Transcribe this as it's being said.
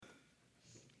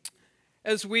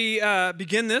As we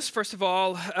begin this, first of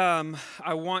all,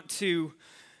 I want to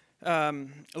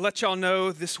let y'all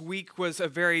know this week was a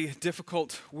very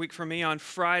difficult week for me. On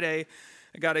Friday,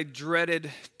 I got a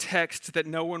dreaded text that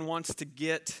no one wants to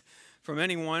get from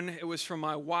anyone. It was from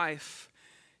my wife.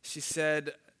 She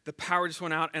said, the power just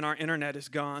went out and our internet is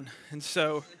gone. And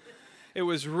so it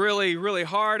was really, really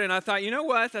hard. And I thought, you know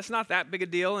what? That's not that big a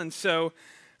deal. And so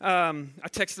I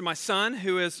texted my son,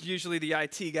 who is usually the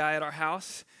IT guy at our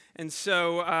house. And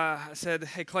so I said,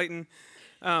 hey, Clayton,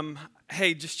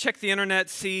 hey, just check the internet,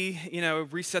 see,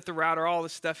 reset the router, all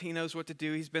this stuff. He knows what to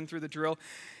do. He's been through the drill.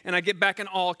 And I get back in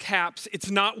all caps, it's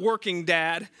not working,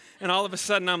 Dad. And all of a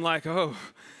sudden, I'm like, oh,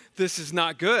 this is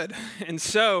not good. And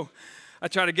so I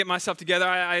try to get myself together.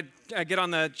 I get on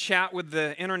the chat with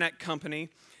the internet company,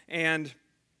 and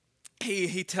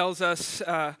he tells us,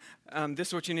 this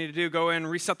is what you need to do. Go in and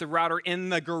reset the router in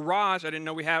the garage. I didn't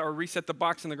know we had, or reset the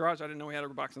box in the garage. I didn't know we had a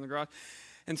box in the garage.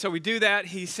 And so we do that.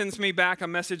 He sends me back a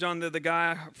message on the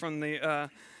guy from the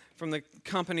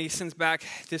company. He sends back,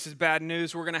 this is bad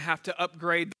news. We're going to have to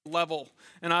upgrade the level.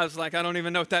 And I was like, I don't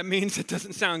even know what that means. It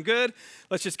doesn't sound good.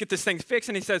 Let's just get this thing fixed.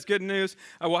 And he says, good news.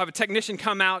 We'll have a technician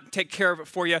come out, take care of it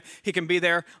for you. He can be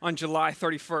there on July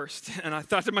 31st. And I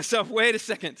thought to myself, wait a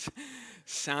second.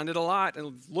 Sounded a lot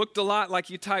and looked a lot like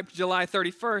you typed July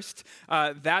 31st.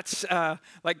 That's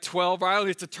like 12 hours.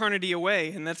 It's eternity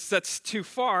away, and that's too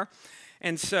far.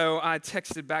 And so I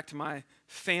texted back to my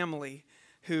family,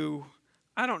 who,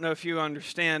 I don't know if you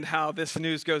understand how this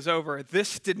news goes over.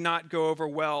 This did not go over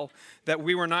well, that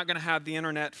we were not going to have the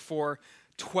internet for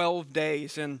 12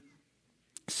 days. And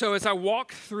so as I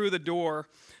walk through the door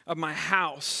of my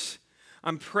house,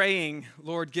 I'm praying,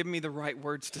 Lord, give me the right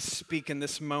words to speak in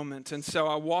this moment. And so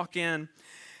I walk in,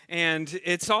 and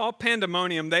it's all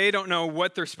pandemonium. They don't know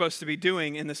what they're supposed to be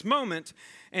doing in this moment.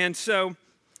 And so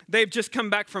they've just come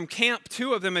back from camp.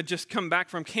 Two of them had just come back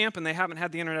from camp, and they haven't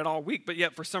had the internet all week. But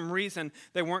yet, for some reason,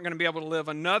 they weren't going to be able to live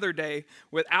another day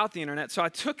without the internet. So I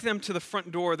took them to the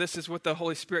front door. This is what the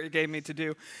Holy Spirit gave me to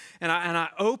do. And I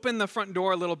opened the front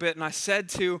door a little bit, and I said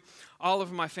to all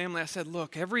of my family, I said,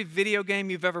 look, every video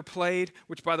game you've ever played,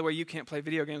 which, by the way, you can't play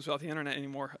video games without the internet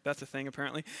anymore. That's a thing,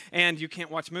 apparently. And you can't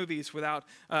watch movies without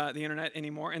the internet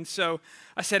anymore. And so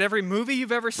I said, every movie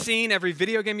you've ever seen, every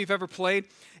video game you've ever played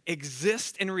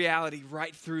exists in reality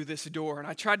right through this door. And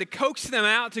I tried to coax them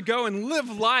out to go and live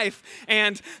life,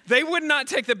 and they would not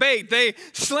take the bait. They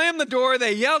slammed the door,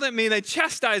 they yelled at me, they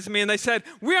chastised me, and they said,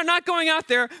 we are not going out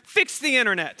there, fix the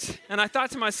internet. And I thought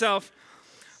to myself,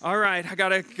 all right, I got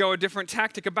to go a different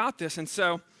tactic about this. And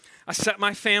so I set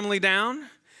my family down,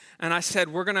 and I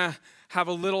said, we're going to have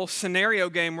a little scenario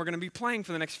game we're going to be playing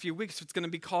for the next few weeks. It's going to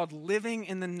be called Living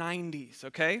in the 90s,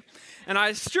 okay? And I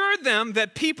assured them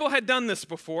that people had done this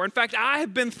before. In fact, I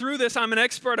have been through this. I'm an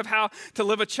expert of how to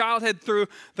live a childhood through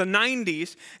the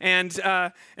 90s. And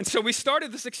so we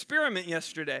started this experiment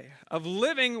yesterday of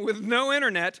living with no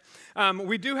internet.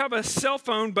 We do have a cell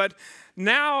phone, but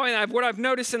now, and what I've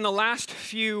noticed in the last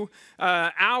few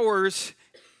hours,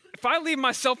 if I leave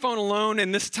my cell phone alone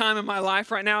in this time in my life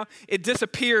right now, it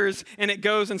disappears and it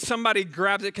goes and somebody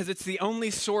grabs it, because it's the only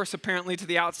source apparently to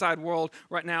the outside world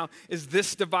right now is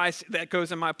this device that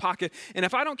goes in my pocket. And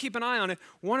if I don't keep an eye on it,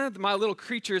 one of my little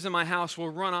creatures in my house will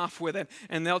run off with it,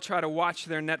 and they'll try to watch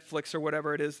their Netflix or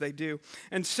whatever it is they do.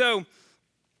 And so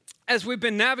as we've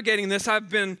been navigating this, I've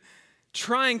been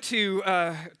trying to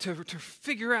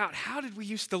figure out, how did we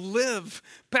used to live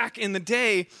back in the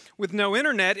day with no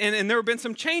internet? And there have been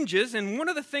some changes. And one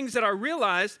of the things that I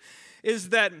realized is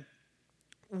that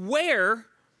where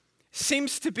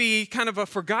seems to be kind of a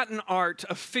forgotten art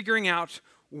of figuring out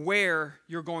where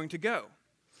you're going to go.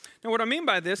 Now, what I mean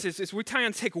by this is we try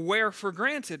and take where for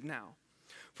granted now.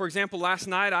 For example, last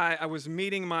night I was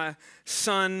meeting my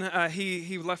son.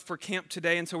 He left for camp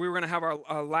today, and so we were going to have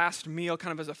our last meal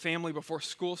kind of as a family before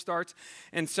school starts.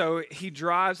 And so he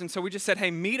drives, and so we just said,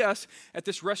 hey, meet us at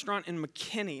this restaurant in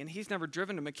McKinney. And he's never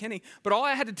driven to McKinney, but all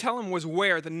I had to tell him was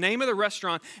where, the name of the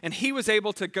restaurant, and he was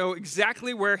able to go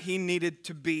exactly where he needed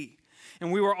to be.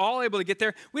 And we were all able to get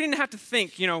there. We didn't have to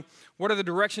think, what are the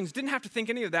directions? Didn't have to think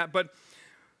any of that, but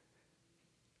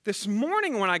this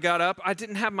morning when I got up, I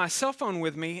didn't have my cell phone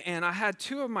with me, and I had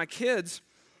two of my kids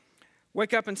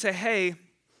wake up and say, hey,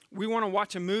 we want to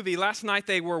watch a movie. Last night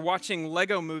they were watching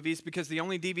Lego movies, because the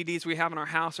only DVDs we have in our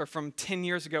house are from 10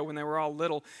 years ago when they were all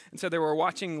little. And so they were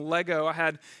watching Lego. I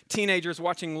had teenagers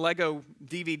watching Lego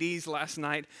DVDs last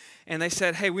night, and they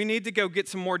said, hey, we need to go get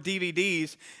some more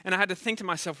DVDs. And I had to think to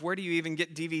myself, where do you even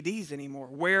get DVDs anymore?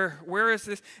 Where is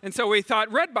this? And so we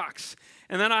thought Redbox.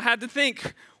 And then I had to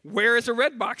think, where is a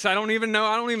red box? I don't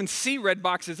even see red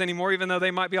boxes anymore, even though they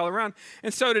might be all around.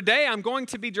 And so today I'm going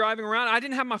to be driving around. I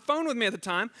didn't have my phone with me at the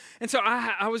time. And so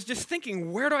I was just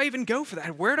thinking, where do I even go for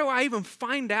that? Where do I even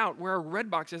find out where a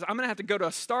red box is? I'm going to have to go to a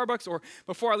Starbucks, or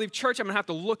before I leave church, I'm going to have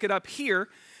to look it up here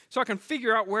so I can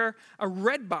figure out where a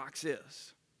red box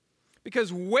is.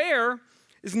 Because where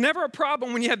is never a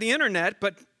problem when you have the internet,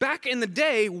 but back in the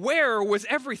day, where was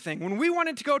everything? When we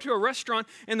wanted to go to a restaurant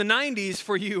in the 90s,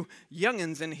 for you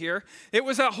youngins in here, it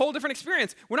was a whole different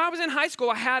experience. When I was in high school,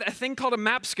 I had a thing called a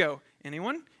Mapsco.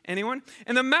 Anyone? And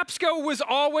the Mapsco was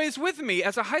always with me.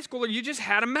 As a high schooler, you just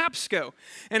had a Mapsco.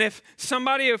 And if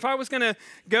I was going to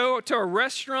go to a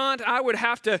restaurant, I would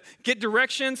have to get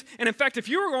directions. And in fact, if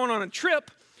you were going on a trip,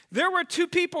 there were 2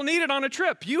 people needed on a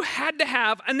trip. You had to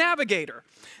have a navigator.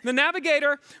 The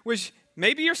navigator was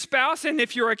maybe your spouse, and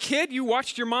if you're a kid, you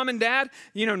watched your mom and dad,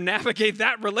 navigate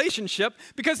that relationship,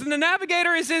 because the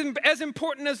navigator is as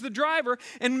important as the driver,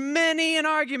 and many an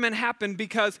argument happened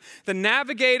because the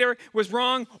navigator was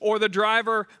wrong or the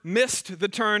driver missed the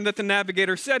turn that the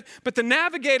navigator said. But the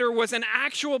navigator was an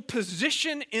actual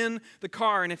position in the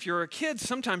car, and if you're a kid,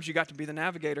 sometimes you got to be the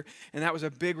navigator, and that was a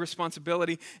big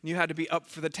responsibility, and you had to be up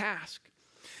for the task.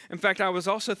 In fact, I was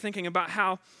also thinking about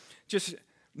how just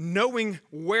knowing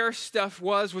where stuff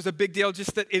was a big deal,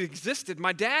 just that it existed.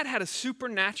 My dad had a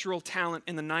supernatural talent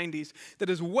in the 90s that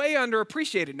is way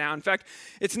underappreciated now. In fact,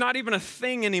 it's not even a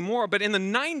thing anymore. But in the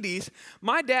 90s,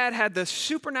 my dad had the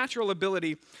supernatural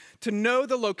ability to know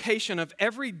the location of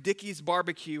every Dickey's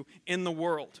barbecue in the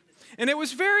world. And it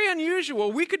was very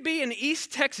unusual. We could be in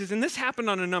East Texas, and this happened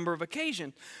on a number of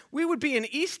occasions. We would be in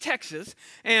East Texas,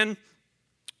 and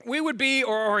we would be,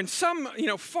 or in some,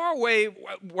 far away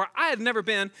where I had never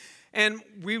been, and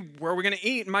where we're going to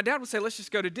eat. And my dad would say, let's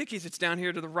just go to Dickey's. It's down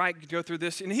here to the right. Go through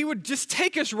this. And he would just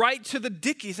take us right to the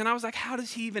Dickey's. And I was like, how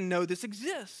does he even know this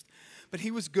exists? But he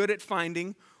was good at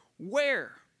finding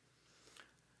where.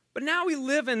 But now we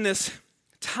live in this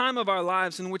time of our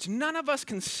lives in which none of us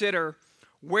consider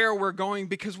where we're going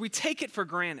because we take it for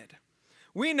granted.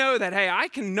 We know that, hey, I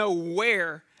can know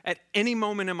where at any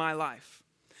moment in my life.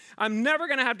 I'm never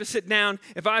going to have to sit down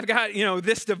if I've got,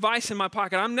 this device in my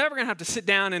pocket. I'm never going to have to sit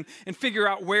down and figure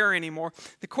out where anymore.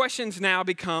 The questions now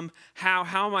become how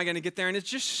am I going to get there? And it's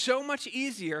just so much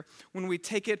easier when we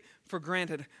take it for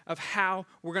granted of how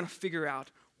we're going to figure out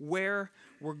where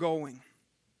we're going.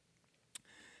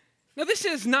 Now, this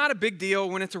is not a big deal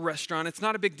when it's a restaurant. It's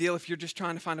not a big deal if you're just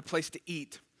trying to find a place to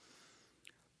eat.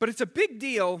 But it's a big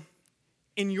deal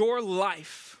in your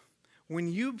life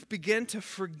when you begin to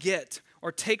forget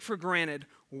or take for granted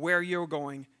where you're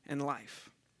going in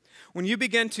life. When you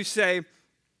begin to say,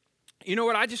 you know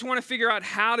what, I just want to figure out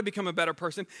how to become a better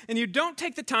person, and you don't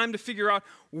take the time to figure out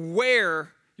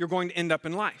where you're going to end up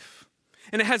in life.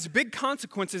 And it has big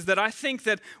consequences that I think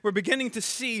that we're beginning to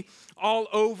see all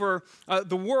over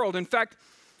the world. In fact,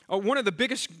 one of the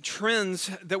biggest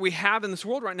trends that we have in this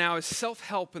world right now is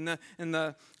self-help and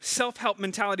the self-help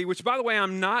mentality, which, by the way,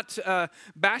 I'm not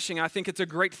bashing. I think it's a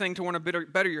great thing to want to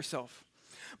better yourself.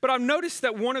 But I've noticed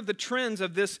that one of the trends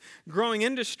of this growing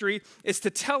industry is to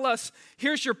tell us,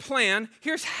 here's your plan,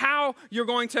 here's how you're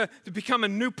going to become a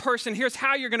new person, here's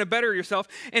how you're going to better yourself,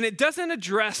 and it doesn't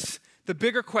address the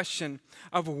bigger question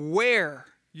of where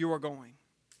you are going.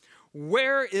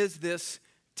 Where is this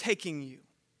taking you?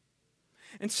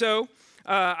 And so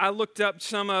I looked up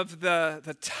some of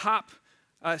the top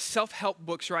self-help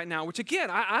books right now, which again,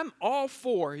 I'm all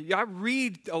for. I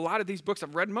read a lot of these books.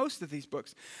 I've read most of these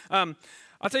books.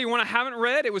 I'll tell you one I haven't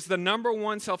read. It was the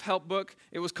 #1 self-help book.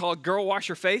 It was called Girl, Wash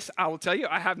Your Face. I will tell you,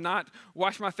 I have not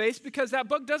washed my face because that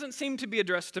book doesn't seem to be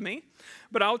addressed to me.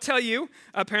 But I'll tell you,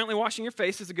 apparently washing your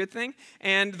face is a good thing.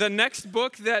 And the next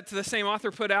book that the same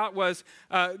author put out was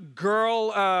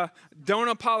Girl, Don't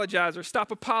Apologize or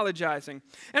Stop Apologizing.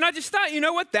 And I just thought, you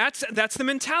know what, that's the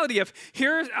mentality of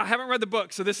I haven't read the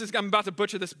book, so I'm about to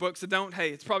butcher this book, so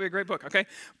it's probably a great book, okay?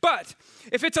 But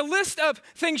if it's a list of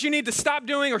things you need to stop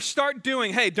doing or start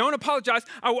doing, hey, don't apologize.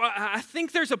 I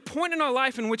think there's a point in our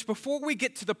life in which before we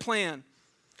get to the plan,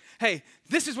 hey,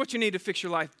 this is what you need to fix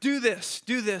your life. Do this,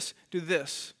 do this, do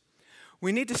this.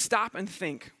 We need to stop and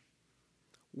think,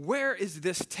 where is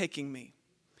this taking me?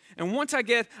 And once I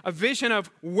get a vision of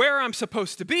where I'm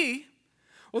supposed to be,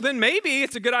 well, then maybe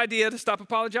it's a good idea to stop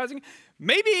apologizing.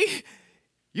 Maybe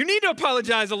you need to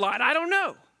apologize a lot. I don't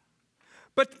know.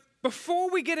 But before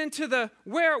we get into the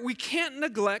where, we can't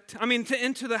neglect,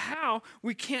 into the how,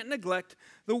 we can't neglect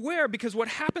the where, because what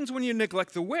happens when you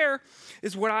neglect the where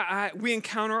is what we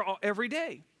encounter every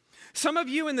day. Some of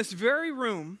you in this very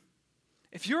room,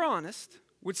 if you're honest,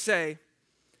 would say,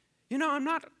 I'm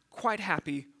not quite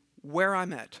happy where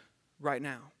I'm at right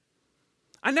now.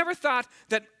 I never thought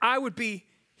that I would be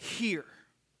here.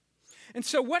 And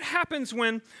so what happens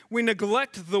when we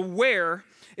neglect the where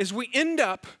is we end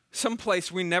up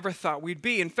someplace we never thought we'd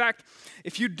be. In fact,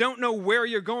 if you don't know where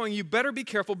you're going, you better be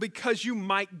careful because you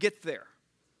might get there.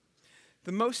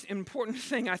 The most important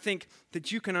thing I think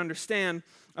that you can understand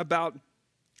about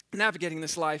navigating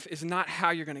this life is not how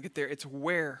you're going to get there. It's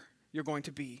where you're going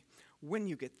to be when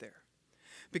you get there.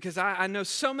 Because I know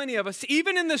so many of us,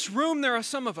 even in this room, there are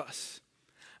some of us.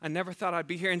 I never thought I'd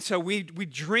be here. And so we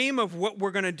dream of what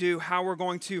we're going to do, how we're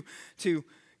going to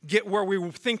get where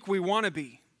we think we want to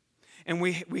be. And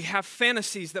we have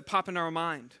fantasies that pop in our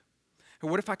mind.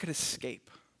 And what if I could escape?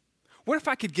 What if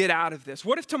I could get out of this?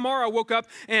 What if tomorrow I woke up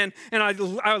and I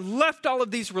left all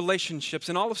of these relationships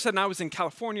and all of a sudden I was in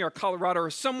California or Colorado or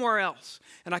somewhere else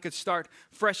and I could start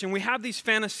fresh? And we have these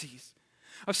fantasies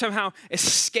of somehow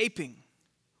escaping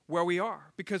where we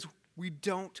are because we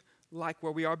don't like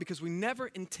where we are because we never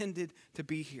intended to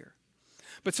be here.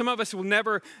 But some of us will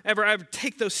never, ever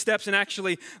take those steps and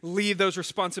actually leave those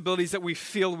responsibilities that we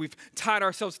feel we've tied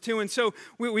ourselves to. And so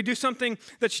we do something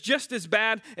that's just as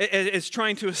bad as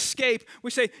trying to escape.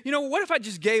 We say, what if I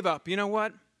just gave up? You know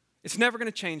what? It's never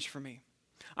going to change for me.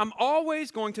 I'm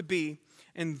always going to be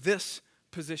in this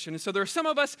position. And so there are some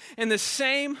of us in this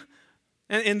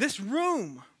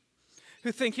room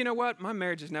who think, you know what? My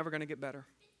marriage is never going to get better.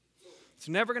 It's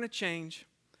never going to change.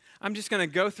 I'm just going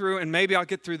to go through and maybe I'll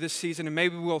get through this season and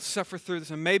maybe we'll suffer through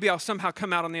this and maybe I'll somehow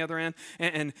come out on the other end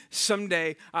and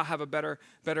someday I'll have a better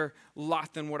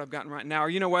lot than what I've gotten right now. Or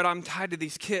you know what, I'm tied to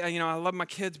these kids. I love my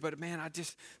kids, but man,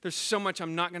 there's so much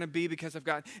I'm not going to be because I've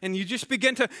got, and you just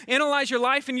begin to analyze your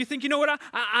life and you think, you know what,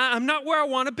 I'm not where I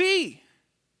want to be.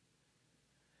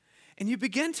 And you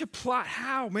begin to plot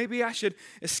how maybe I should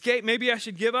escape, maybe I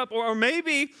should give up, or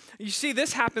maybe you see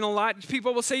this happen a lot.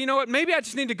 People will say, you know what, maybe I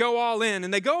just need to go all in.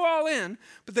 And they go all in,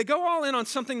 but they go all in on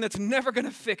something that's never going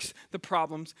to fix the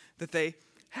problems that they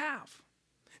have.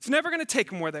 It's never going to take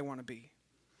them where they want to be.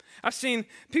 I've seen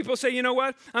people say, you know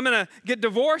what, I'm going to get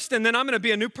divorced and then I'm going to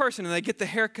be a new person. And they get the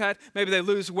haircut, maybe they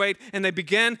lose weight, and they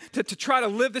begin to try to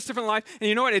live this different life. And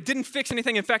you know what, it didn't fix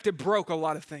anything. In fact, it broke a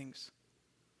lot of things.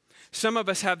 Some of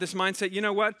us have this mindset, you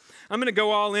know what, I'm going to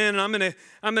go all in and I'm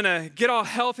going to get all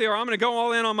healthy, or I'm going to go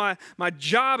all in on my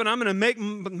job and I'm going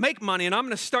to make money and I'm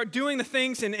going to start doing the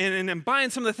things and buying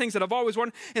some of the things that I've always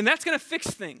wanted, and that's going to fix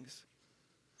things.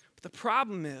 But the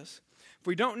problem is, if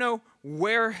we don't know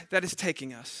where that is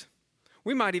taking us,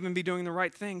 we might even be doing the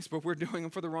right things, but we're doing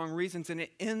them for the wrong reasons, and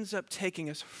it ends up taking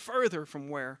us further from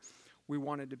where we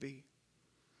wanted to be.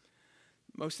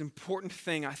 The most important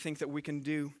thing I think that we can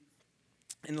do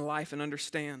in life and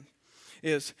understand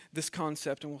is this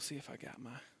concept, and we'll see if I got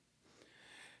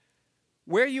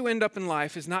where you end up in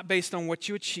life is not based on what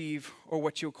you achieve or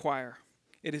what you acquire.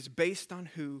 It is based on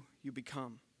who you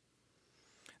become.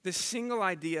 This single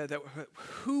idea that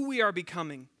who we are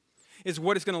becoming is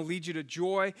what is going to lead you to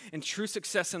joy and true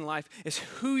success in life, is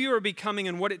who you are becoming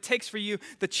and what it takes for you,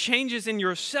 the changes in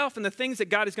yourself and the things that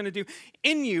God is going to do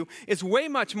in you is way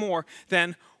much more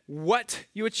than what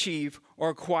you achieve or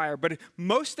acquire. But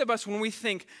most of us, when we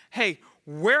think, hey,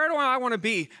 where do I want to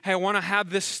be? Hey, I want to have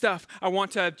this stuff. I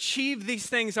want to achieve these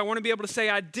things. I want to be able to say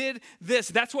I did this.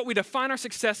 That's what we define our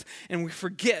success, and we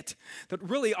forget that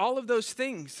really all of those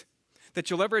things that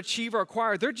you'll ever achieve or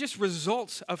acquire, they're just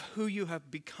results of who you have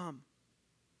become.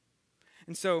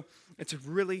 And so it's a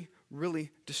really,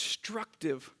 really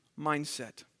destructive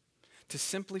mindset to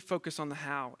simply focus on the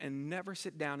how and never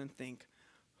sit down and think,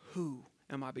 who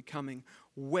am I becoming?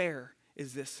 Where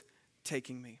is this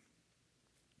taking me?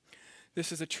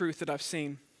 This is a truth that I've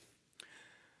seen.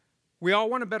 We all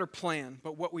want a better plan,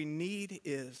 but what we need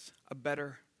is a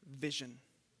better vision.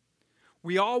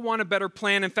 We all want a better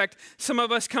plan. In fact, some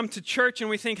of us come to church and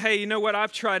we think, hey, you know what?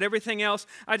 I've tried everything else.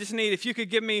 I just need, if you could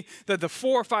give me the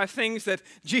 4 or 5 things that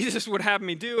Jesus would have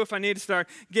me do, if I need to start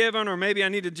giving, or maybe I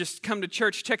need to just come to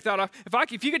church, check that off.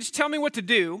 If you could just tell me what to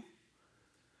do,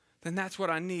 then that's what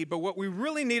I need. But what we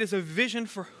really need is a vision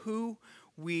for who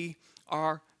we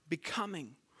are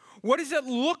becoming. What does it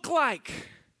look like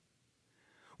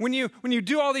when you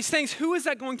do all these things? Who is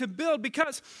that going to build?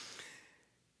 Because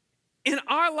in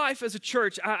our life as a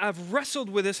church, I've wrestled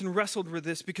with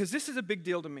this because this is a big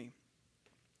deal to me.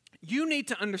 You need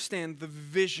to understand the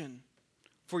vision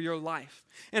for your life.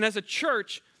 And as a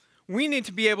church, we need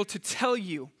to be able to tell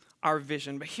you our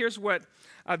vision. But here's what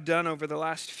I've done over the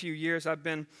last few years. I've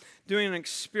been doing an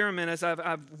experiment as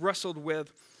I've wrestled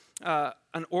with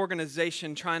an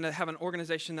organization, trying to have an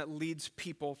organization that leads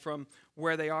people from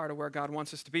where they are to where God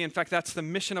wants us to be. In fact, that's the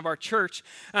mission of our church.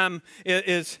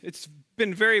 It's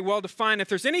been very well defined. If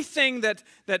there's anything that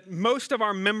most of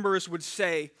our members would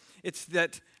say, it's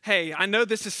that, hey, I know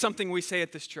this is something we say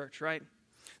at this church, right?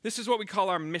 This is what we call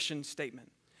our mission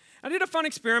statement. I did a fun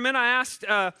experiment. I asked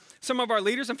some of our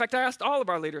leaders, in fact, I asked all of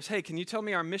our leaders, hey, can you tell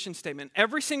me our mission statement?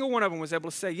 Every single one of them was able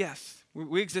to say, yes,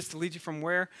 we exist to lead you from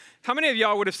where? How many of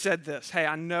y'all would have said this? Hey,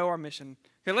 I know our mission.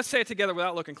 Okay, let's say it together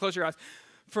without looking. Close your eyes.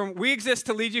 We exist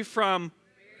to lead you from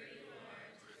where you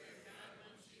are to where God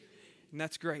wants you to be. And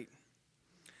that's great.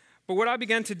 But what I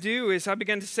began to do is I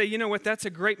began to say, you know what, that's a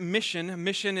great mission. A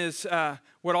mission is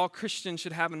what all Christians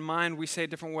should have in mind. We say it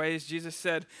different ways. Jesus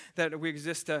said that we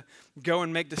exist to go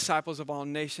and make disciples of all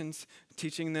nations,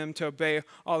 teaching them to obey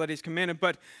all that he's commanded.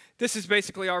 But this is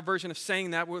basically our version of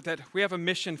saying that we have a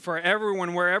mission for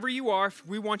everyone. Wherever you are,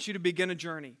 we want you to begin a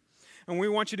journey. And we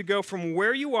want you to go from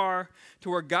where you are to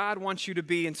where God wants you to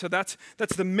be. And so that's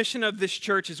the mission of this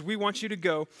church, is we want you to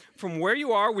go from where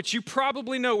you are, which you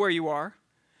probably know where you are,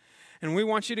 and we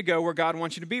want you to go where God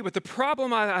wants you to be. But the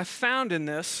problem I found in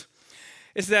this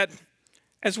is that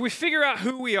as we figure out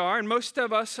who we are, and most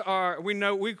of us are, we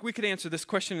know we could answer this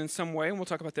question in some way, and we'll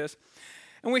talk about this.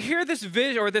 And we hear this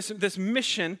vision or this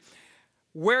mission,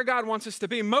 where God wants us to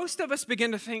be. Most of us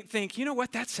begin to think, you know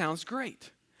what, that sounds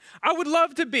great. I would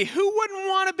love to be. Who wouldn't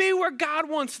want to be where God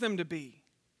wants them to be?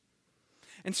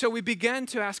 And so we began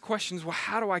to ask questions, well,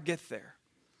 how do I get there?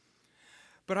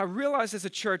 But I realized as a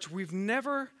church, we've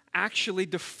never actually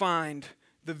defined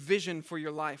the vision for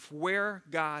your life, where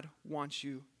God wants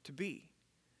you to be.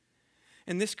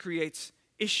 And this creates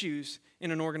issues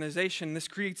in an organization. This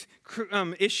creates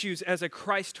issues as a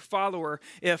Christ follower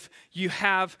if you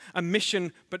have a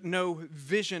mission but no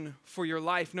vision for your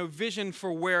life, no vision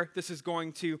for where this is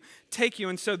going to take you.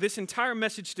 And so this entire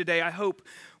message today, I hope,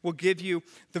 will give you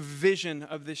the vision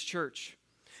of this church.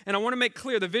 And I want to make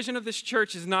clear, the vision of this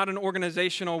church is not an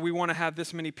organizational, we want to have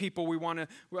this many people, we want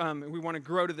to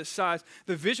grow to this size.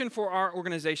 The vision for our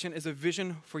organization is a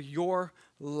vision for your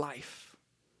life,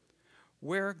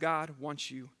 where God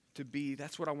wants you to be.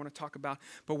 That's what I want to talk about.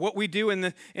 But what we do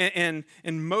in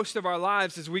most of our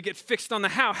lives is we get fixed on the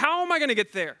how. How am I going to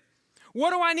get there?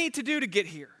 What do I need to do to get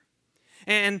here?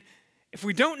 And if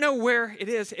we don't know where it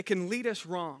is, it can lead us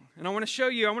wrong. And I want to show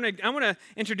you, I want to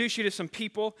introduce you to some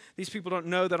people. These people don't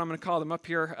know that I'm going to call them up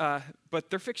here, but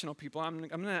they're fictional people. I'm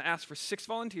going to ask for 6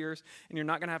 volunteers, and you're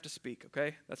not going to have to speak,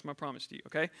 okay? That's my promise to you,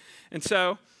 okay? And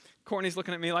so Courtney's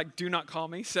looking at me like, do not call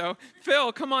me. So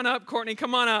Phil, come on up. Courtney,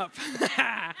 come on up.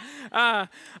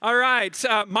 All right.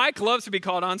 So, Mike loves to be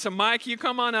called on. So Mike, you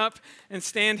come on up and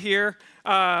stand here.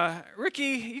 Ricky,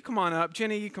 you come on up.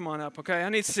 Jenny, you come on up, okay? I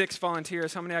need 6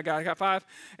 volunteers. How many I got? I got 5.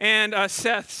 And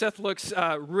Seth looks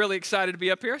really excited to be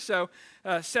up here. So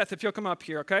Seth, if you'll come up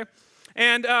here, okay?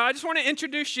 And I just want to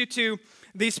introduce you to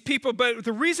these people. But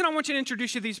the reason I want you to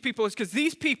introduce you to these people is because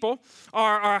these people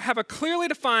have a clearly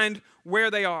defined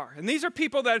where they are. And these are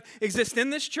people that exist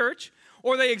in this church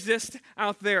or they exist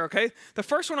out there, okay? The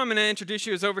first one I'm going to introduce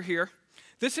you is over here.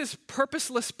 This is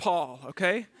Purposeless Paul,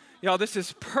 okay? Y'all, this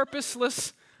is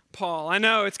Purposeless Paul. I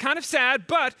know, it's kind of sad,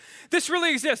 but this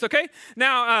really exists, okay?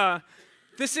 Now,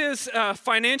 this is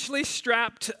financially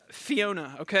strapped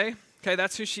Fiona, okay? Okay,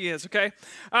 that's who she is, okay?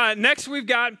 Next, we've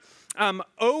got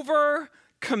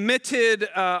overcommitted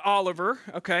Oliver,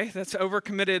 okay? That's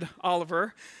overcommitted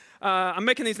Oliver. I'm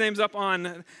making these names up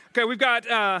on, okay, we've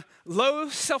got low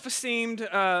self-esteemed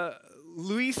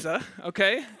Louisa,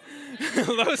 okay?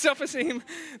 Low self-esteem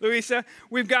Louisa.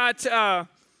 We've got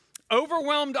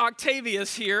overwhelmed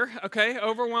Octavius here, okay?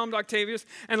 Overwhelmed Octavius.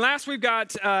 And last we've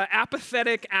got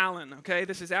apathetic Alan, okay?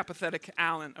 This is apathetic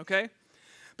Alan, okay?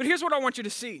 But here's what I want you to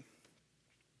see.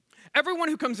 Everyone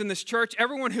who comes in this church,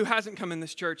 everyone who hasn't come in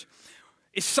this church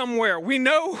is somewhere. We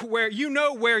know where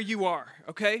you are,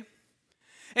 okay?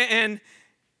 And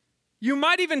you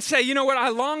might even say, you know what, I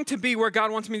long to be where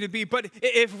God wants me to be. But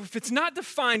if it's not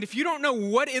defined, if you don't know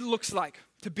what it looks like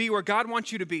to be where God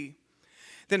wants you to be,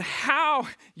 then how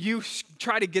you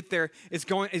try to get there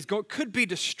could be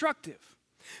destructive.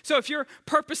 So if you're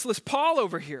Purposeless Paul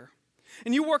over here,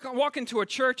 and you walk into a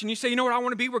church and you say, you know what, I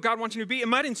want to be where God wants you to be, it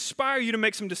might inspire you to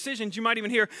make some decisions. You might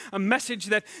even hear a message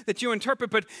that you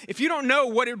interpret. But if you don't know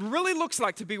what it really looks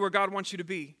like to be where God wants you to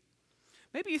be,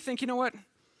 maybe you think, you know what,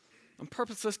 I'm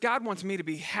purposeless. God wants me to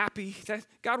be happy.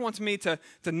 God wants me to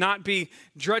not be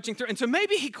drudging through. And so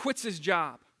maybe he quits his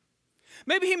job.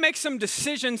 Maybe he makes some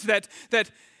decisions that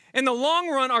in the long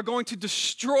run are going to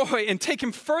destroy and take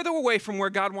him further away from where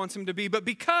God wants him to be. But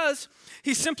because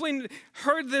he simply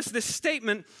heard this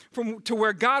statement to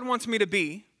where God wants me to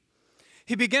be,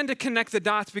 he began to connect the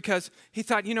dots because he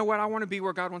thought, you know what, I want to be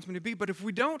where God wants me to be. But if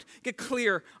we don't get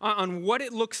clear on what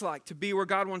it looks like to be where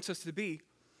God wants us to be,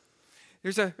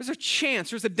 there's a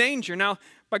chance, there's a danger. Now,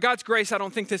 by God's grace, I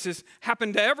don't think this has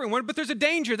happened to everyone, but there's a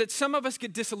danger that some of us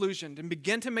get disillusioned and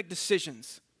begin to make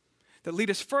decisions that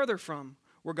lead us further from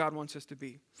where God wants us to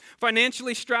be.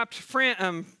 Financially strapped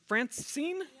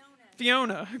Francine?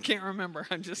 Fiona. I can't remember.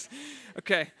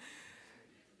 Okay.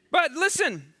 But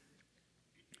listen,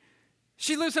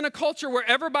 she lives in a culture where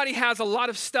everybody has a lot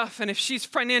of stuff, and if she's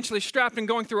financially strapped and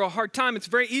going through a hard time, it's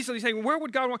very easily saying, where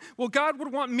would God want? Well, God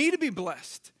would want me to be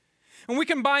blessed. And we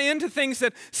can buy into things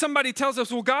that somebody tells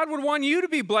us, well, God would want you to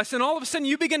be blessed, and all of a sudden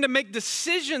you begin to make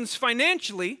decisions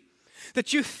financially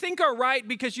that you think are right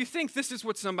because you think this is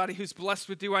what somebody who's blessed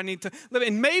with you I need to live.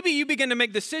 And maybe you begin to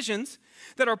make decisions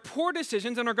that are poor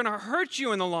decisions and are going to hurt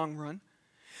you in the long run.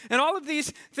 And all of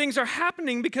these things are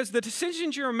happening because the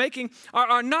decisions you're making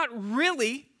are not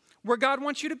really where God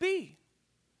wants you to be.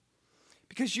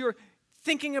 Because you're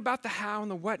thinking about the how and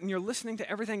the what, and you're listening to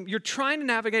everything. You're trying to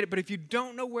navigate it, but if you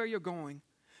don't know where you're going,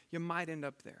 you might end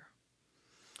up there.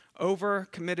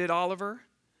 Overcommitted Oliver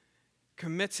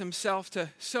commits himself to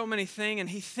so many things, and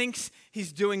he thinks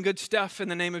he's doing good stuff in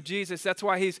the name of Jesus. That's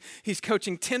why he's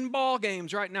coaching 10 ball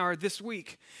games right now or this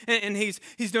week. And he's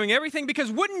doing everything because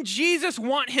wouldn't Jesus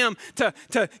want him to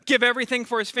give everything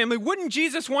for his family? Wouldn't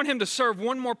Jesus want him to serve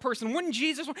one more person? Wouldn't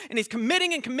Jesus want, and he's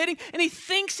committing, and he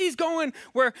thinks he's going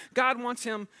where God wants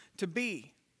him to be.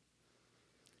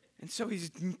 And so he's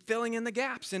filling in the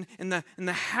gaps, and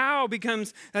the how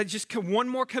becomes just one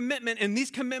more commitment, and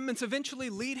these commitments eventually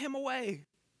lead him away.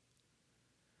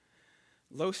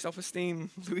 Low self-esteem,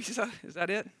 Louisa, is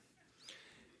that it?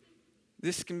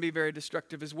 This can be very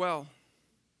destructive as well.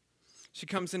 She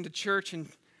comes into church and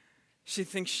she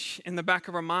thinks in the back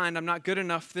of her mind, I'm not good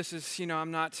enough. This is,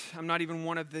 I'm not even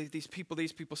one of these people.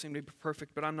 These people seem to be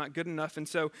perfect, but I'm not good enough. And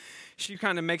so she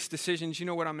kind of makes decisions. You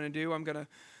know what I'm going to do? I'm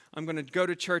going to go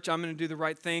to church. I'm going to do the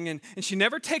right thing. And she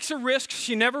never takes a risk.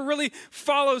 She never really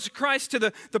follows Christ to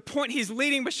the point he's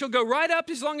leading, but she'll go right up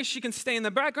as long as she can stay in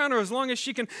the background or as long as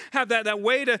she can have that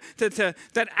way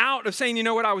that out of saying, you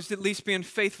know what, I was at least being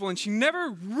faithful. And she never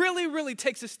really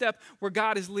takes a step where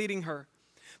God is leading her.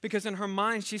 Because in her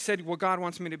mind, she said, well, God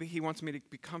wants me to be, he wants me to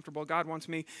be comfortable. God wants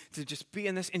me to just be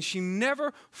in this. And she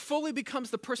never fully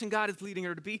becomes the person God is leading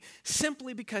her to be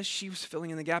simply because she was filling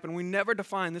in the gap. And we never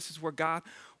define this is where God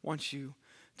wants you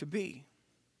to be.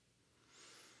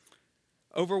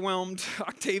 Overwhelmed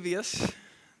Octavius,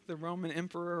 the Roman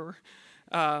emperor,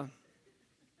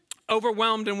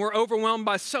 overwhelmed, and we're overwhelmed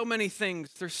by so many things.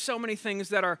 There's so many things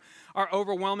that are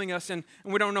overwhelming us, and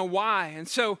we don't know why. And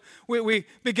so we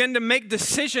begin to make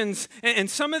decisions, and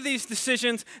some of these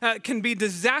decisions can be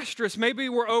disastrous. Maybe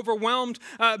we're overwhelmed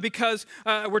because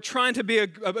we're trying to be a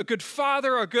good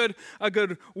father, a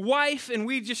good wife, and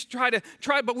we just try,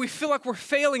 but we feel like we're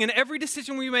failing, and every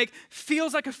decision we make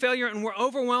feels like a failure, and we're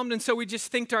overwhelmed, and so we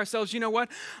just think to ourselves, you know what?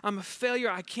 I'm a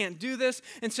failure. I can't do this.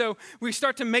 And so we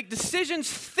start to make decisions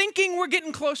thinking we're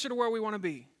getting closer to where we want to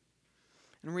be.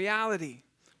 In reality,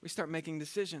 we start making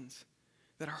decisions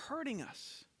that are hurting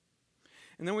us.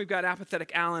 And then we've got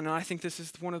apathetic Alan, and I think this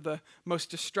is one of the most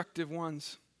destructive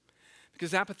ones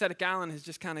because apathetic Alan has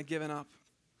just kind of given up.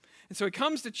 And so he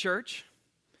comes to church,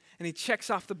 and he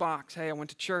checks off the box. Hey, I went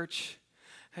to church.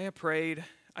 Hey, I prayed.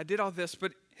 I did all this,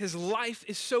 but his life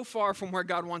is so far from where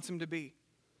God wants him to be.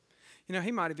 You know,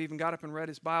 he might have even got up and read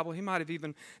his Bible. He might have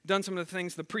even done some of the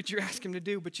things the preacher asked him to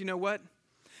do. But you know what?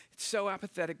 It's so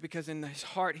apathetic because in his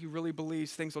heart, he really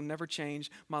believes things will never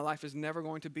change. My life is never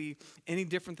going to be any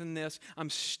different than this. I'm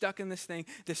stuck in this thing,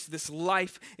 this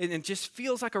life, and it just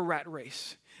feels like a rat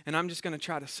race. And I'm just going to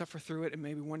try to suffer through it, and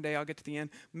maybe one day I'll get to the end.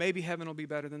 Maybe heaven will be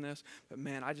better than this. But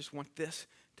man, I just want this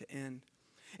to end.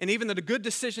 And even the good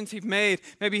decisions he's made,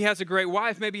 maybe he has a great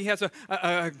wife, maybe he has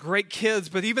a great kids,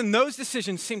 but even those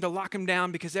decisions seem to lock him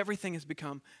down because everything has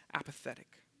become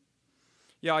apathetic.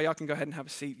 Y'all can go ahead and have a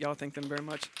seat. Y'all thank them very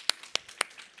much.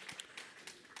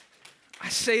 I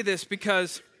say this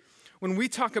because when we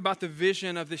talk about the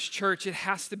vision of this church, it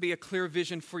has to be a clear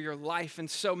vision for your life, and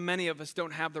so many of us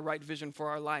don't have the right vision for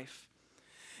our life.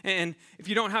 And if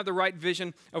you don't have the right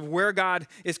vision of where God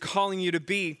is calling you to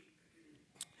be,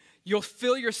 you'll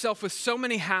fill yourself with so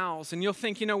many hows, and you'll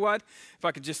think, you know what? If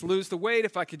I could just lose the weight,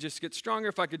 if I could just get stronger,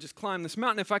 if I could just climb this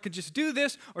mountain, if I could just do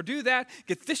this or do that,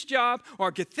 get this job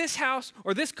or get this house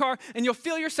or this car, and you'll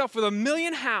fill yourself with a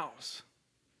million hows,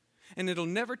 and it'll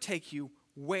never take you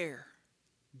where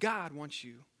God wants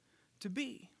you to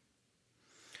be.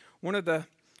 One of the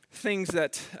things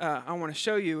that I want to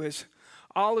show you is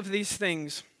all of these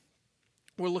things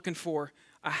we're looking for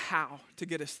a how to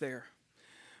get us there.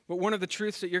 But one of the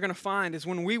truths that you're going to find is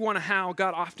when we want a how,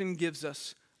 God often gives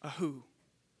us a who.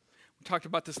 We talked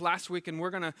about this last week, and we're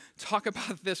going to talk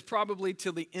about this probably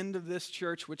till the end of this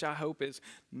church, which I hope is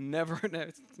never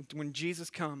when Jesus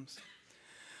comes.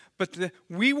 But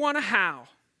we want a how.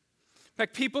 In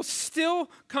fact, people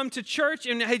still come to church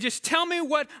and, hey, just tell me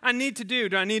what I need to do.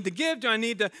 Do I need to give? Do I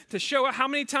need to show up? How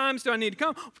many times do I need to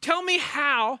come? Tell me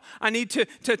how I need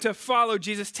to follow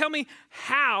Jesus. Tell me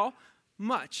how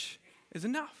much is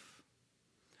enough.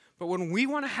 But when we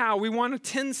want a how, we want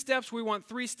 10 steps, we want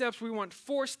 3 steps, we want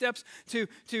 4 steps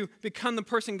to become the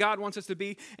person God wants us to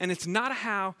be. And it's not a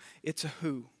how, it's a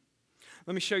who.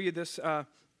 Let me show you this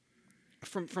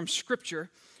from Scripture.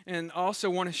 And also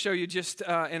want to show you just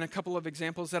in a couple of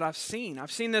examples that I've seen.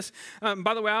 I've seen this.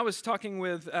 By the way, I was talking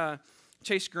with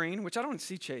Chase Green, which I don't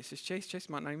see Chase. Is Chase? Chase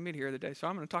might not even be here today, so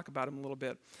I'm going to talk about him a little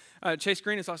bit. Chase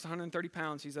Green has lost 130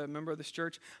 pounds. He's a member of this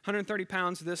church. 130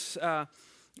 pounds this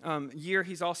year.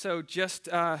 He's also just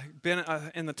been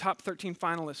in the top 13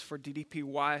 finalists for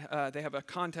DDPY. They have a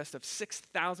contest of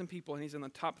 6,000 people, and he's in the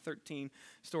top 13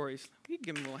 stories. You can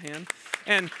give him a little hand.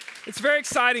 And it's very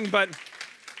exciting, but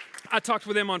I talked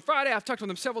with him on Friday. I've talked with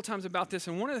him several times about this,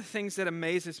 and one of the things that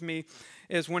amazes me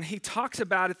is when he talks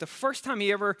about it, the first time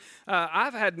he ever,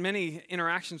 I've had many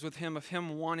interactions with him of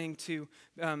him wanting to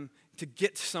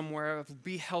get somewhere,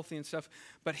 be healthy and stuff,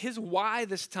 but his why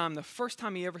this time, the first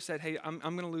time he ever said, hey, I'm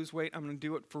going to lose weight, I'm going to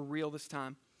do it for real this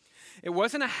time. It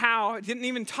wasn't a how, it didn't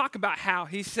even talk about how.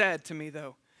 He said to me,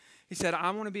 though, he said,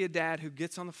 I want to be a dad who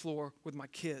gets on the floor with my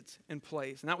kids and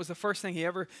plays. And that was the first thing he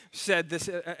ever said this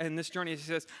in this journey. He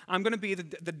says, I'm going to be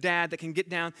the dad that can get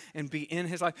down and be in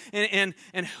his life. And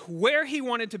where he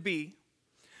wanted to be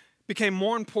became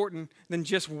more important than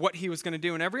just what he was going to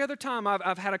do. And every other time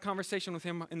I've had a conversation with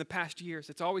him in the past years,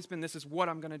 it's always been, this is what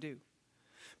I'm going to do.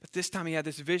 But this time he had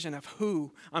this vision of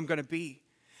who I'm going to be.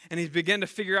 And he began to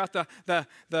figure out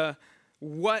the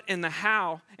what and the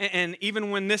how, and even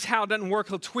when this how doesn't work,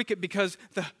 he'll tweak it because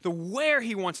the where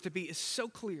he wants to be is so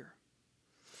clear.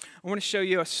 I want to show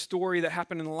you a story that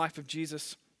happened in the life of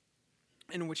Jesus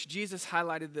in which Jesus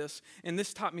highlighted this, and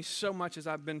this taught me so much as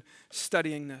I've been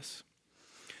studying this.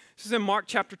 This is in Mark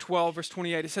chapter 12, verse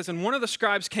 28. It says, and one of the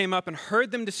scribes came up and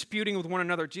heard them disputing with one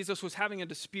another. Jesus was having a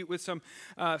dispute with some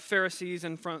Pharisees,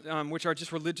 which are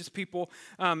just religious people.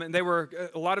 And a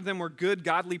lot of them were good,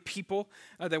 godly people.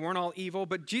 They weren't all evil.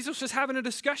 But Jesus was having a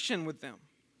discussion with them.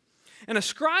 And a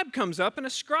scribe comes up, and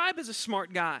a scribe is a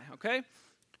smart guy, okay?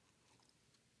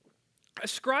 A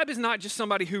scribe is not just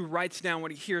somebody who writes down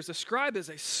what he hears. A scribe is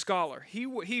a scholar.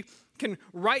 He can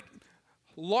write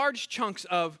large chunks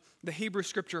of the Hebrew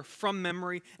scripture from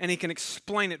memory, and he can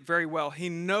explain it very well. He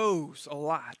knows a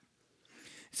lot.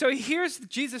 So he hears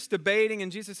Jesus debating,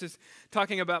 and Jesus is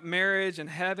talking about marriage and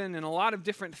heaven and a lot of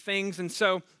different things. And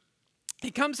so he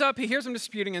comes up, he hears them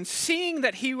disputing, and seeing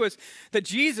that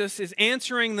Jesus is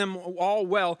answering them all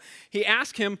well, he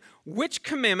asks him, which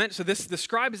commandment, so the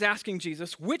scribe is asking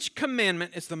Jesus, which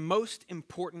commandment is the most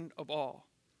important of all?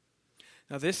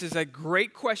 Now, this is a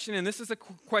great question, and this is a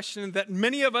question that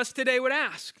many of us today would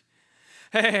ask.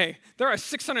 Hey, there are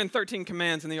 613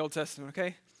 commands in the Old Testament,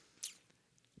 okay?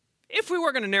 If we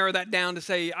were going to narrow that down to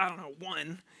say, I don't know,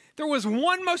 one, there was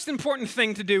one most important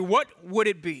thing to do, what would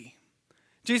it be?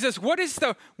 Jesus, what is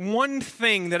the one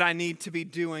thing that I need to be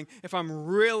doing if I'm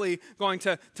really going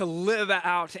to live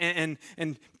out and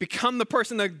become the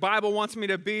person the Bible wants me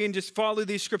to be and just follow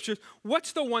these scriptures?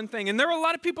 What's the one thing? And there are a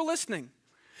lot of people listening,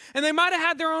 and they might have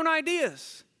had their own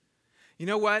ideas. You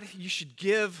know what? You should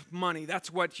give money.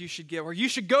 That's what you should give. Or you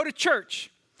should go to church.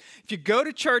 If you go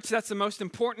to church, that's the most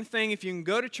important thing. If you can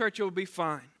go to church, you'll be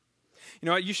fine. You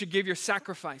know what? You should give your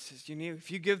sacrifices.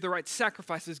 If you give the right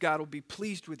sacrifices, God will be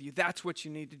pleased with you. That's what you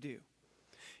need to do. You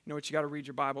know what? You got to read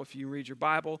your Bible. If you read your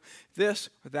Bible, this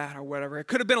or that or whatever. It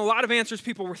could have been a lot of answers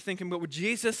people were thinking, but what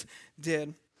Jesus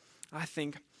did, I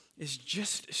think, is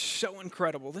just so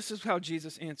incredible. This is how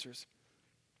Jesus answers.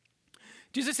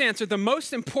 Jesus answered, the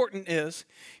most important is,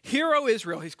 Hear, O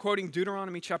Israel. He's quoting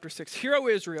Deuteronomy chapter 6. Hear, O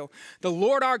Israel, the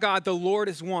Lord our God, the Lord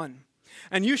is one.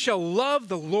 And you shall love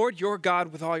the Lord your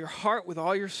God with all your heart, with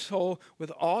all your soul,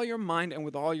 with all your mind, and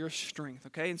with all your strength.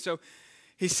 Okay, and so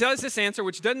he says this answer,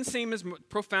 which doesn't seem as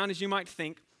profound as you might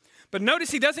think. But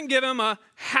notice he doesn't give him a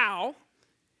how.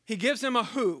 He gives him a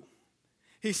who.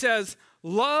 He says,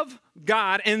 love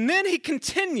God. And then he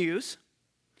continues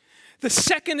The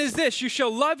second is this: you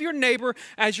shall love your neighbor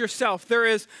as yourself. There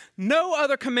is no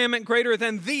other commandment greater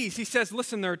than these. He says,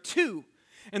 listen, there are two,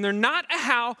 and they're not a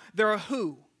how, they're a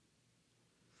who.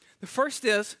 The first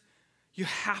is you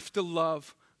have to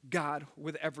love God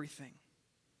with everything.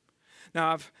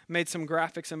 Now, I've made some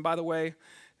graphics, and by the way,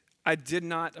 I did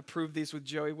not approve these with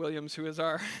Joey Williams, who is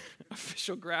our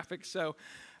official graphic, so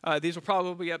these will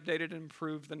probably be updated and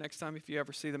improved the next time if you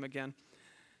ever see them again.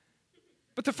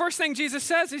 But the first thing Jesus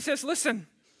says, he says, listen,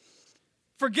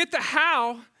 forget the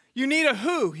how, you need a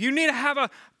who. You need to have a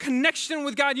connection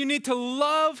with God. You need to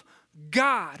love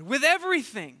God with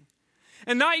everything.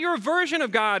 And not your version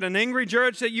of God, an angry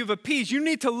judge that you've appeased. You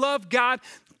need to love God,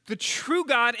 the true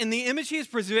God, in the image he has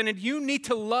presented. You need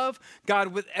to love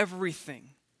God with everything.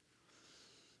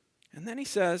 And then he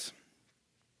says,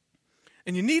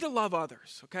 and you need to love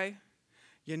others, okay?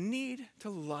 You need to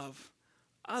love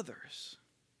others.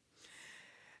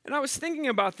 And I was thinking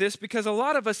about this because a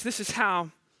lot of us, this is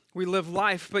how we live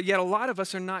life, but yet a lot of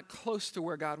us are not close to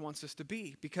where God wants us to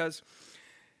be, because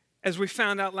as we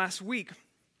found out last week,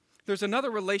 there's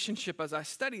another relationship as I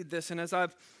studied this and as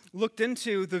I've looked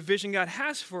into the vision God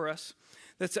has for us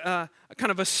that's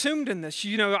kind of assumed in this.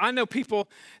 You know, I know people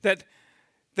that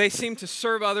they seem to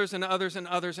serve others and others and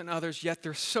others and others, yet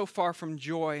they're so far from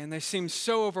joy, and they seem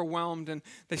so overwhelmed, and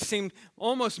they seem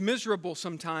almost miserable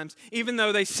sometimes. Even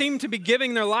though they seem to be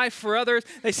giving their life for others,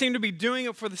 they seem to be doing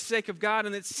it for the sake of God,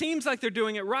 and it seems like they're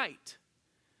doing it right.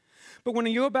 But when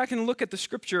you go back and look at the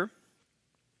scripture,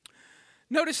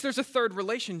 notice there's a third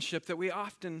relationship that we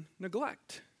often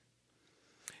neglect.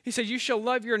 He said, you shall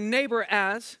love your neighbor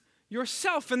as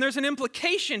yourself, and there's an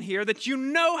implication here that you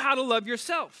know how to love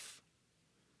yourself.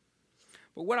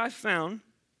 But what I've found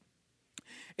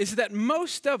is that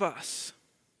most of us,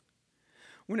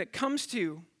 when it comes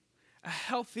to a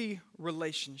healthy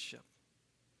relationship,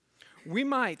 we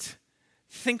might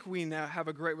think we now have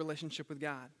a great relationship with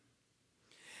God.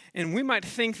 And we might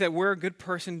think that we're a good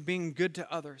person being good to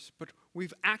others, but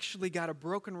we've actually got a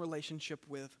broken relationship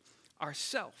with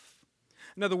ourselves.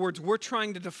 In other words, we're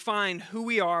trying to define who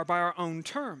we are by our own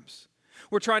terms.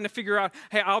 We're trying to figure out,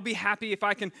 hey, I'll be happy if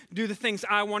I can do the things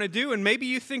I want to do. And maybe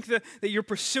you think that you're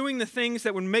pursuing the things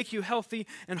that would make you healthy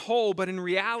and whole, but in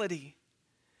reality,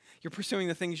 you're pursuing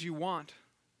the things you want.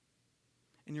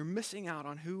 And you're missing out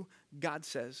on who God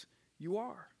says you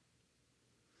are.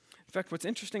 In fact, what's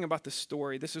interesting about this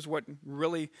story, this is what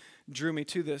really drew me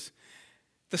to this.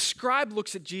 The scribe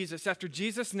looks at Jesus after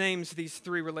Jesus names these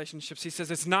three relationships. He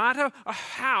says, it's not a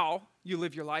how you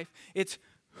live your life, it's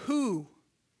who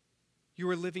you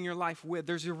are living your life with.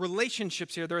 There's your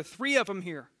relationships here. There are three of them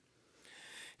here.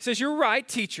 He says, you're right,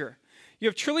 teacher. You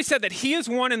have truly said that he is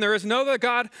one and there is no other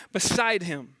God beside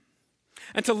him.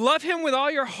 And to love him with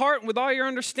all your heart, with all your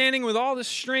understanding, with all the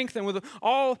strength, and with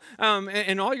all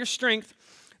all your strength,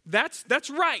 that's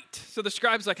right. So the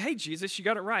scribe's like, hey, Jesus, you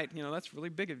got it right. You know, that's really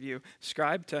big of you,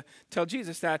 scribe, to tell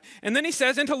Jesus that. And then he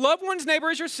says, and to love one's neighbor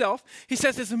as yourself, he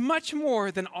says, is much more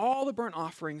than all the burnt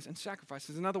offerings and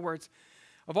sacrifices. In other words,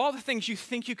 of all the things you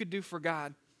think you could do for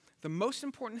God, the most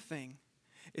important thing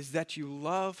is that you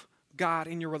love God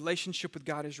and your relationship with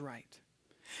God is right.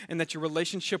 And that your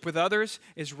relationship with others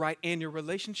is right and your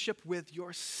relationship with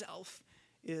yourself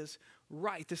is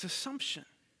right. This assumption.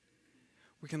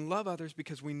 We can love others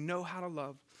because we know how to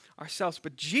love ourselves.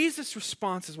 But Jesus'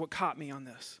 response is what caught me on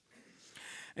this.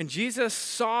 And Jesus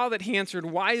saw that he answered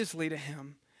wisely to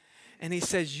him. And he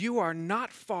says, you are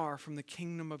not far from the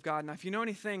kingdom of God. Now, if you know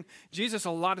anything, Jesus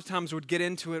a lot of times would get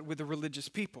into it with the religious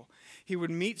people. He would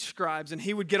meet scribes and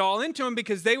he would get all into them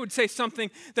because they would say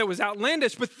something that was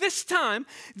outlandish. But this time,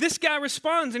 this guy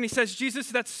responds and he says,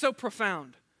 Jesus, that's so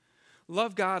profound.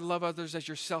 Love God, love others as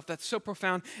yourself. That's so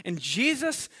profound. And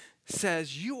Jesus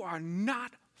says, you are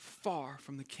not far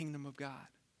from the kingdom of God.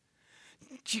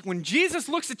 When Jesus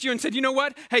looks at you and said, you know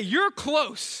what? Hey, you're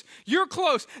close. You're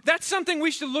close. That's something we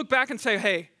should look back and say,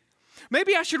 hey,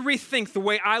 maybe I should rethink the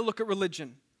way I look at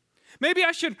religion. Maybe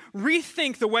I should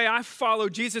rethink the way I follow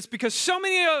Jesus because so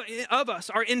many of us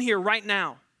are in here right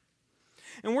now.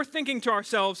 And we're thinking to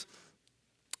ourselves,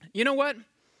 you know what?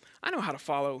 I know how to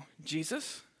follow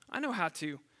Jesus. I know how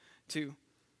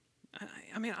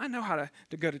I know how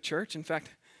to go to church. In fact,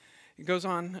 it goes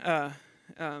on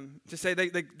to say they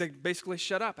basically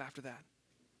shut up after that.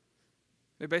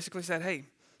 They basically said, hey,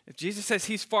 if Jesus says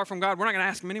he's far from God, we're not going to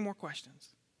ask him any more questions.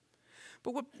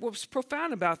 But what's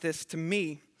profound about this to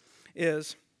me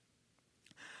is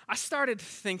I started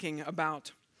thinking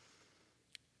about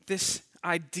this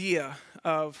idea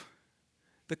of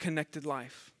the connected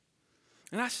life.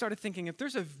 And I started thinking, if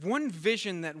there's one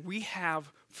vision that we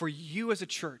have for you as a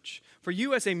church, for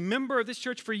you as a member of this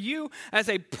church, for you as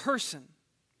a person.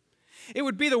 It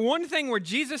would be the one thing where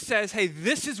Jesus says, hey,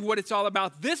 this is what it's all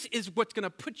about. This is what's going to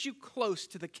put you close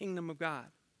to the kingdom of God.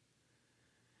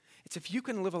 It's if you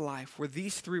can live a life where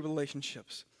these three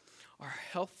relationships are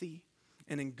healthy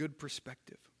and in good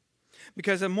perspective.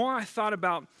 Because the more I thought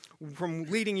about from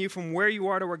leading you from where you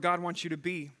are to where God wants you to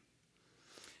be,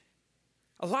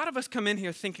 a lot of us come in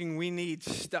here thinking we need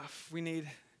stuff. We need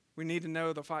to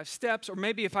know the 5 steps, or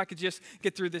maybe if I could just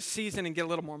get through this season and get a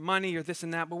little more money or this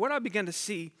and that. But what I began to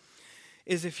see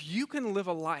is if you can live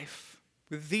a life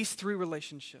with these 3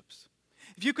 relationships,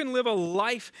 if you can live a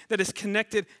life that is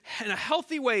connected in a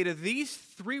healthy way to these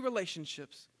 3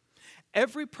 relationships,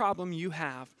 every problem you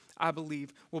have, I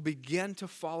believe, will begin to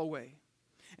fall away.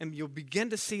 And you'll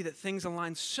begin to see that things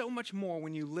align so much more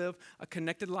when you live a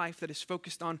connected life that is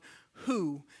focused on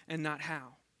who and not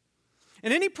how.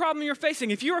 And any problem you're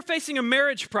facing, if you are facing a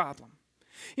marriage problem,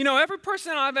 every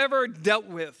person I've ever dealt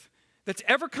with that's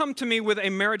ever come to me with a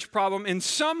marriage problem in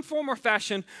some form or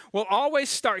fashion will always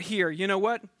start here. You know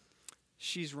what?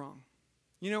 She's wrong.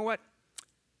 You know what?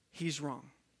 He's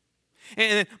wrong.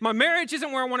 And my marriage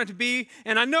isn't where I want it to be,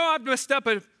 and I know I've messed up,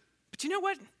 but you know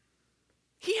what?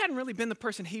 He hadn't really been the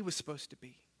person he was supposed to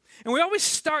be. And we always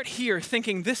start here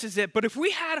thinking this is it, but if we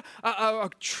had a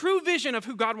true vision of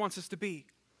who God wants us to be,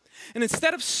 and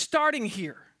instead of starting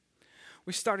here,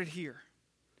 we started here,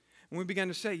 and we began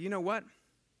to say, you know what?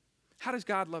 How does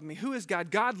God love me? Who is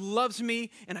God? God loves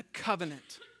me in a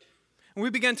covenant. And we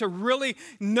began to really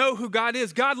know who God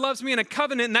is. God loves me in a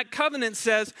covenant, and that covenant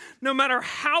says, no matter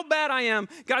how bad I am,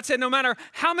 God said, no matter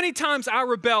how many times I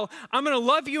rebel, I'm going to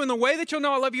love you, and the way that you'll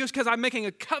know I love you is because I'm making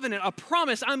a covenant, a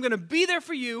promise. I'm going to be there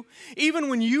for you even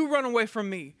when you run away from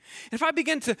me. And if I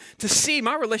begin to see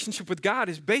my relationship with God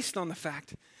is based on the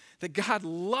fact that God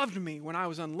loved me when I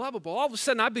was unlovable, all of a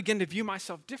sudden I begin to view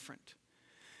myself different.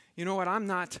 You know what? I'm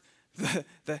not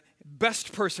the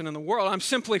best person in the world. I'm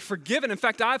simply forgiven. In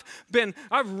fact, I've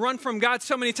run from God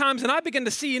so many times, and I begin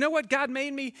to see, you know what? God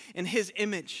made me in his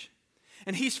image,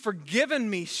 and he's forgiven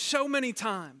me so many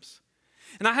times.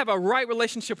 And I have a right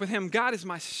relationship with him. God is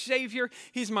my Savior.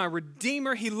 He's my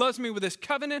Redeemer. He loves me with his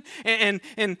covenant, and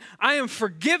I am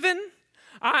forgiven.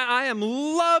 I am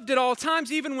loved at all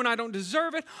times, even when I don't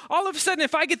deserve it. All of a sudden,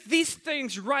 if I get these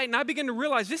things right and I begin to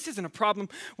realize this isn't a problem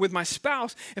with my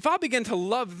spouse, if I begin to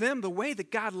love them the way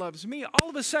that God loves me, all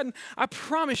of a sudden, I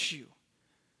promise you,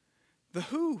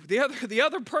 the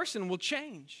other person will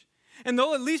change. And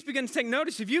they'll at least begin to take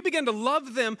notice. If you begin to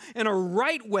love them in a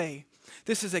right way,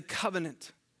 this is a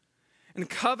covenant. And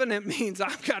covenant means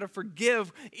I've got to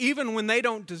forgive even when they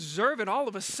don't deserve it. All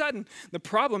of a sudden, the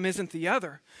problem isn't the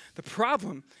other. The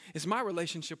problem is my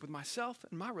relationship with myself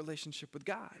and my relationship with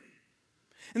God.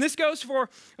 And this goes for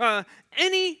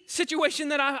any situation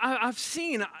that I've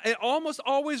seen. It almost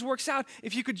always works out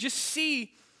if you could just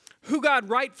see who God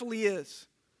rightfully is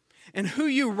and who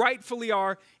you rightfully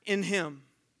are in him.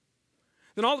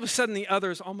 Then all of a sudden, the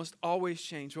others almost always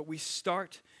change. But we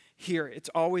start here. It's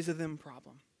always a them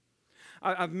problem.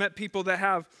 I've met people that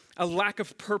have a lack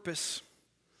of purpose.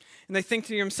 And they think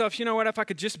to themselves, you know what, if I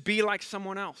could just be like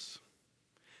someone else,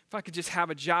 if I could just have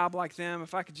a job like them,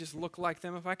 if I could just look like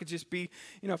them, if I could just be,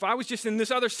 if I was just in this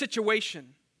other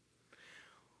situation.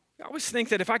 I always think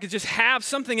that if I could just have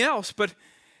something else, but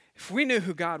if we knew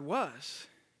who God was,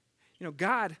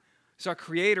 God is our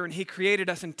creator, and he created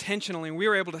us intentionally, and we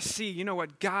were able to see, you know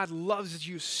what, God loves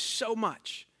you so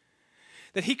much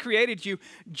that he created you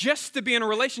just to be in a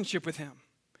relationship with him.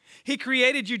 He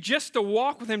created you just to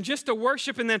walk with him, just to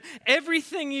worship, and then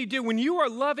everything you do, when you are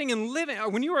loving and living,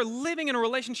 when you are living in a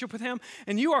relationship with him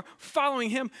and you are following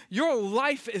him, your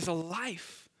life is a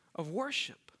life of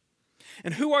worship.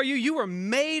 And who are you? You are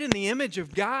made in the image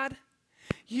of God.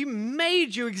 He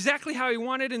made you exactly how he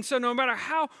wanted, and so no matter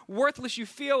how worthless you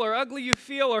feel or ugly you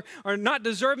feel or not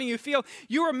deserving you feel,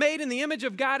 you are made in the image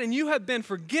of God, and you have been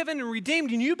forgiven and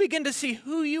redeemed, and you begin to see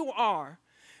who you are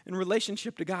in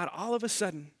relationship to God. All of a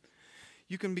sudden,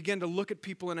 you can begin to look at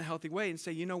people in a healthy way and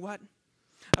say, you know what?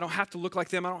 I don't have to look like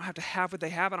them. I don't have to have what they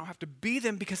have. I don't have to be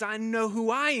them because I know who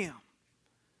I am.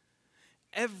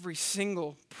 Every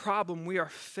single problem we are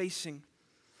facing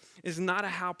is not a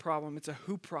how problem. It's a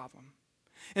who problem.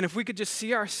 And if we could just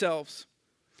see ourselves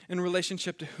in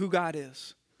relationship to who God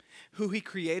is, who he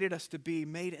created us to be,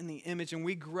 made in the image, and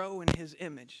we grow in his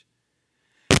image,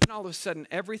 then all of a sudden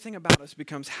everything about us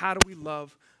becomes how do we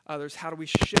love others? How do we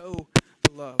show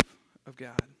the love of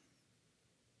God?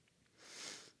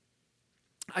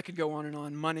 I could go on and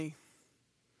on. Money,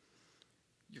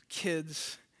 your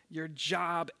kids, your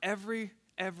job, every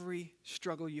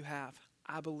struggle you have,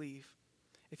 I believe,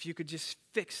 if you could just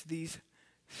fix these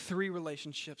 3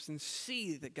 relationships and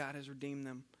see that God has redeemed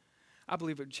them, I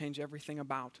believe it would change everything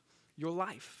about your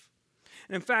life.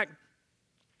 And in fact,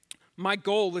 my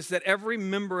goal is that every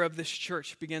member of this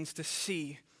church begins to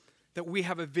see that we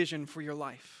have a vision for your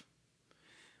life.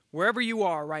 Wherever you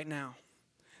are right now,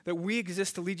 that we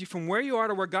exist to lead you from where you are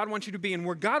to where God wants you to be. And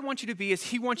where God wants you to be is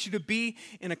He wants you to be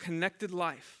in a connected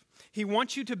life. He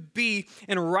wants you to be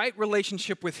in a right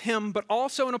relationship with Him, but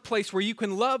also in a place where you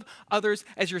can love others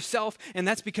as yourself, and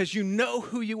that's because you know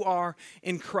who you are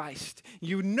in Christ.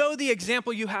 You know the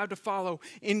example you have to follow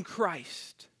in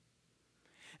Christ.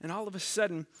 And all of a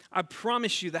sudden, I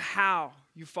promise you the how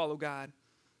you follow God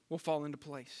will fall into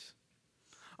place.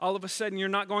 All of a sudden, you're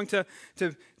not going to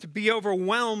be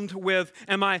overwhelmed with,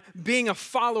 am I being a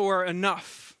follower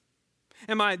enough?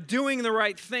 Am I doing the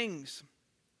right things?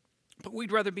 But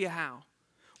we'd rather be a how.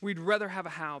 We'd rather have a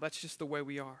how. That's just the way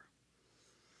we are.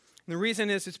 And the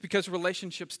reason is it's because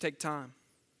relationships take time.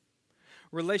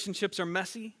 Relationships are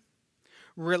messy.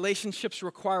 Relationships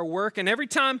require work. And every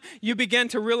time you begin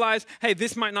to realize, hey,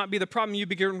 this might not be the problem, you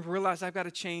begin to realize I've got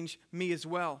to change me as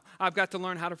well. I've got to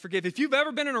learn how to forgive. If you've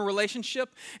ever been in a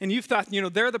relationship and you've thought,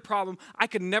 they're the problem, I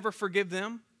could never forgive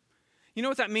them, you know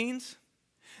what that means?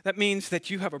 That means that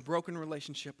you have a broken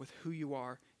relationship with who you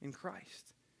are in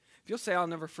Christ. If you'll say, I'll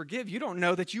never forgive, you don't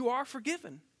know that you are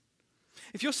forgiven.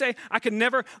 If you'll say, I could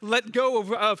never let go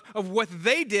of what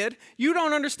they did, you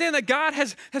don't understand that God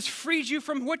has freed you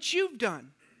from what you've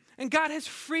done. And God has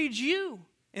freed you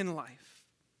in life.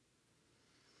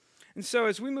 And so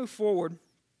as we move forward,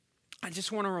 I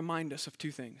just want to remind us of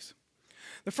 2 things.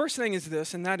 The first thing is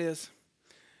this, and that is,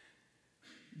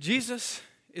 Jesus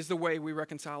is the way we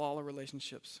reconcile all our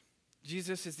relationships.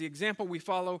 Jesus is the example we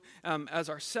follow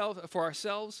for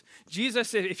ourselves.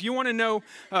 Jesus, if you want to know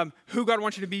who God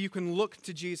wants you to be, you can look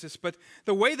to Jesus. But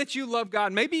the way that you love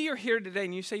God, maybe you're here today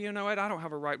and you say, you know what, I don't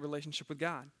have a right relationship with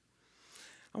God.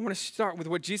 I want to start with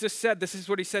what Jesus said. This is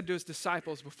what He said to His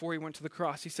disciples before He went to the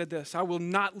cross. He said this, I will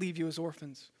not leave you as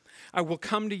orphans. I will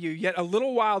come to you. Yet a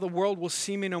little while the world will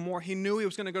see me no more. He knew He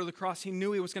was going to go to the cross. He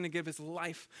knew He was going to give His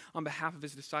life on behalf of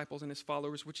His disciples and His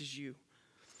followers, which is you.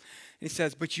 He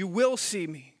says, but you will see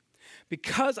me.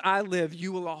 Because I live,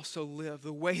 you will also live.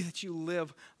 The way that you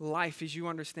live life is you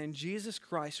understand Jesus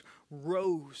Christ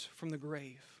rose from the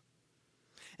grave.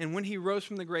 And when He rose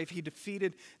from the grave, He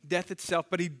defeated death itself.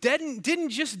 But He didn't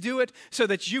just do it so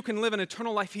that you can live an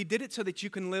eternal life. He did it so that you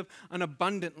can live an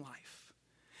abundant life.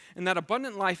 And that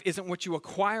abundant life isn't what you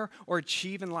acquire or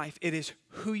achieve in life. It is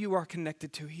who you are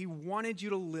connected to. He wanted you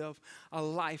to live a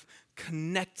life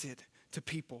connected to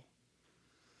people.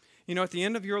 At the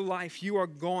end of your life,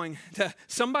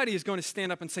 somebody is going to stand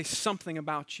up and say something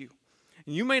about you.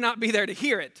 And you may not be there to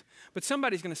hear it, but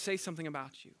somebody's going to say something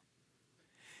about you.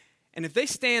 And if they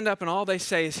stand up and all they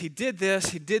say is, he did this,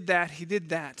 he did that, he did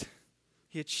that,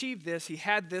 he achieved this, he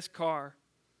had this car,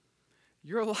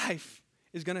 your life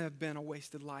is going to have been a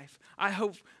wasted life. I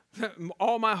hope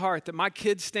all my heart that my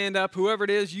kids stand up, whoever it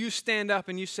is, you stand up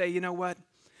and you say, you know what?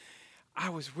 I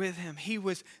was with him. He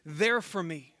was there for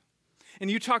me. And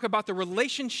you talk about the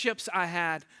relationships I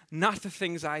had, not the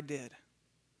things I did.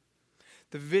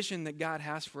 The vision that God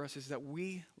has for us is that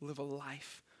we live a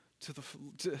life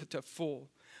to full.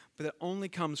 But it only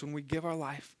comes when we give our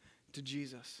life to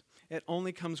Jesus. It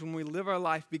only comes when we live our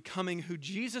life becoming who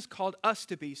Jesus called us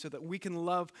to be so that we can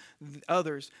love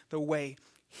others the way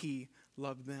He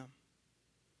loved them.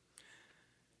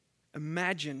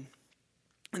 Imagine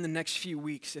in the next few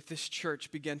weeks if this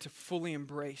church began to fully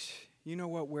embrace, you know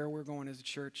what, where we're going as a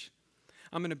church.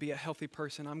 I'm going to be a healthy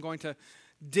person. I'm going to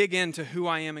dig into who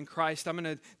I am in Christ. I'm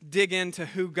going to dig into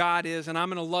who God is, and I'm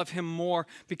going to love Him more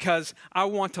because I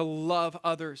want to love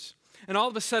others. And all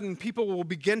of a sudden, people will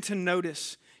begin to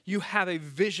notice you have a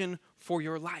vision for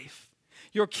your life.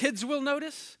 Your kids will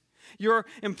notice. Your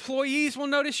employees will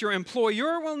notice. Your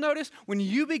employer will notice when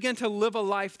you begin to live a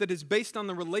life that is based on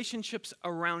the relationships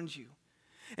around you.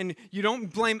 And you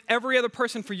don't blame every other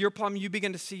person for your problem. You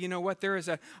begin to see, you know what, there is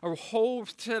a whole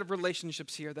set of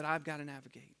relationships here that I've got to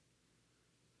navigate.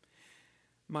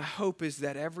 My hope is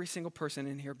that every single person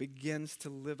in here begins to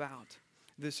live out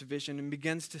this vision and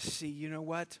begins to see, you know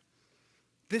what,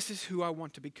 this is who I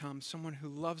want to become, someone who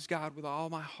loves God with all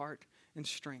my heart and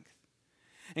strength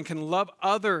and can love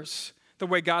others the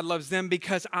way God loves them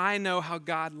because I know how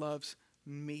God loves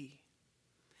me.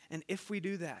 And if we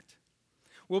do that,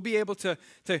 we'll be able to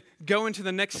go into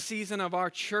the next season of our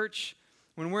church.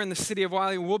 When we're in the city of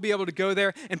Wiley, we'll be able to go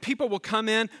there, and people will come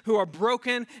in who are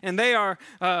broken, and they are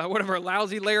whatever,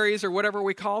 lousy Larrys or whatever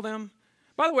we call them.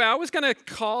 By the way, I was going to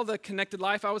call the Connected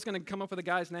Life, I was going to come up with a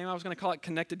guy's name. I was going to call it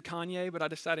Connected Kanye, but I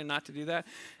decided not to do that.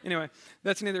 Anyway,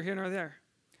 that's neither here nor there.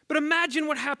 But imagine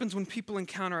what happens when people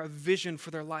encounter a vision for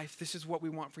their life. This is what we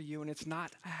want for you, and it's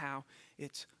not a how,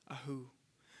 it's a who.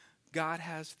 God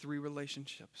has 3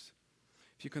 relationships.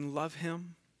 If you can love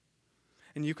him,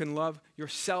 and you can love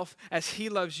yourself as he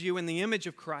loves you in the image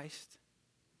of Christ,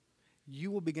 you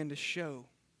will begin to show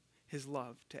his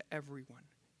love to everyone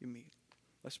you meet.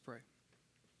 Let's pray.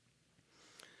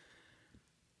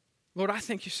 Lord, I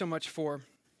thank you so much for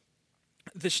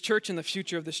this church and the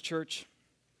future of this church.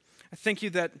 I thank you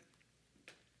that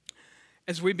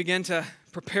as we begin to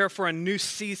prepare for a new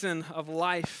season of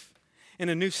life in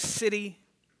a new city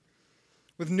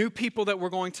with new people that we're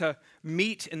going to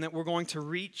meet and that we're going to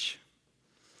reach,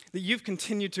 that you've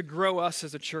continued to grow us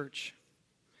as a church.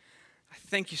 I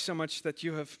thank you so much that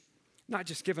you have not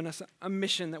just given us a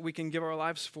mission that we can give our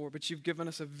lives for, but you've given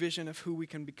us a vision of who we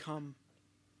can become.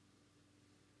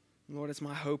 Lord, it's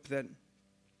my hope that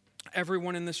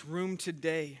everyone in this room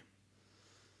today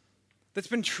that's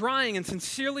been trying and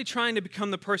sincerely trying to become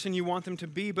the person you want them to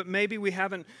be, but maybe we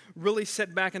haven't really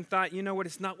sat back and thought, you know what,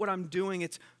 it's not what I'm doing,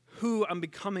 it's who I'm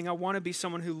becoming. I want to be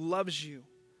someone who loves you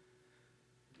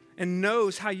and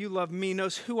knows how you love me,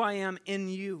 knows who I am in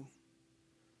you,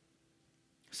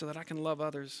 so that I can love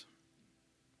others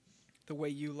the way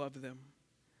you love them.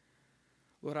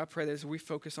 Lord, I pray that as we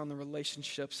focus on the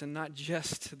relationships and not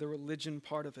just the religion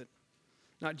part of it,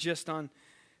 not just on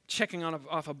checking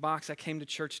off a box, I came to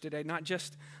church today, not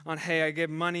just on, hey, I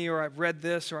gave money or I read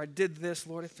this or I did this,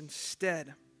 Lord, if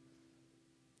instead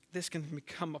this can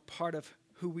become a part of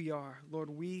who we are. Lord,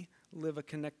 we live a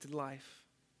connected life.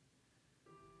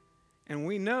 And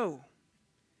we know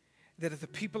that if the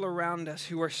people around us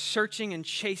who are searching and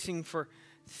chasing for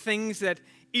things that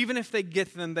even if they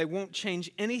get them, they won't change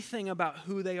anything about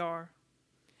who they are,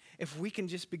 if we can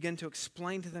just begin to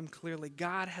explain to them clearly,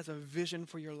 God has a vision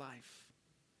for your life.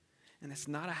 And it's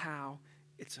not a how,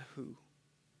 it's a who.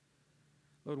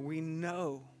 Lord, we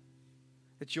know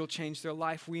that you'll change their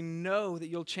life. We know that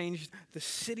you'll change the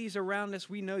cities around us.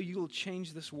 We know you'll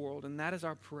change this world. And that is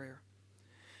our prayer.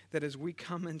 That as we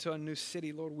come into a new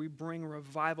city, Lord, we bring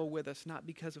revival with us, not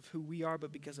because of who we are,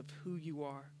 but because of who you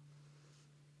are.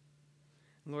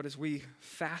 And Lord, as we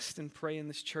fast and pray in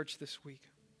this church this week,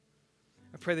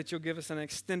 I pray that you'll give us an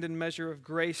extended measure of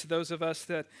grace, those of us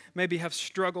that maybe have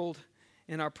struggled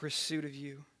in our pursuit of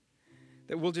you,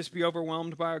 that we'll just be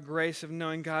overwhelmed by our grace of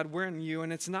knowing, God, we're in you,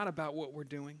 and it's not about what we're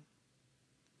doing.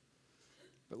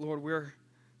 But Lord, we're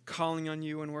calling on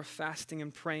you, and we're fasting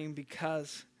and praying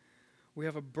because we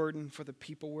have a burden for the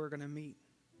people we're going to meet,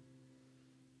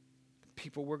 the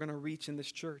people we're going to reach in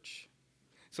this church.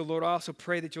 So Lord, I also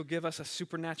pray that you'll give us a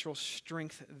supernatural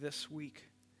strength this week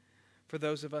for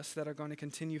those of us that are going to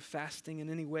continue fasting in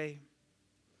any way.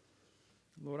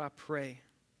 Lord, I pray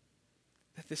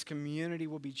that this community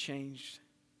will be changed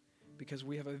because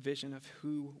we have a vision of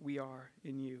who we are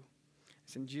in you.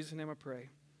 It's in Jesus' name I pray.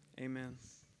 Amen.